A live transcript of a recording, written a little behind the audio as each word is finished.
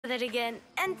other again,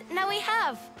 and now we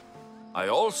have. I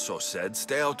also said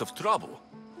stay out of trouble.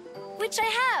 Which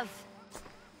I have.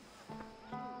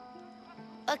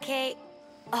 Okay,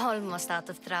 almost out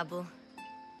of trouble.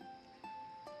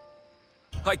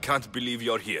 I can't believe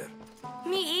you're here.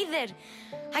 Me either.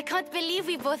 I can't believe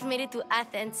we both made it to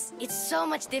Athens. It's so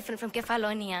much different from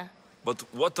Kefalonia. But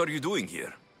what are you doing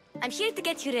here? I'm here to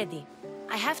get you ready.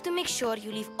 I have to make sure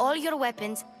you leave all your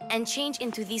weapons and change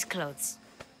into these clothes.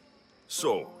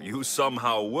 So, you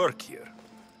somehow work here?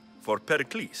 For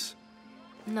Pericles?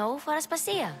 No, for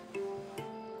Aspasia.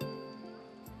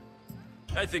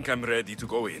 I think I'm ready to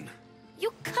go in.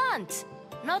 You can't!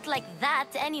 Not like that,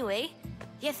 anyway.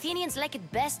 The Athenians like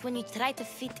it best when you try to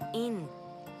fit in.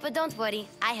 But don't worry,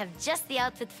 I have just the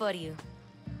outfit for you.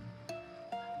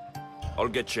 I'll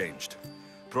get changed.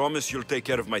 Promise you'll take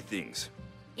care of my things.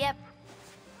 Yep.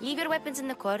 Leave your weapons in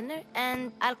the corner,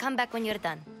 and I'll come back when you're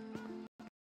done.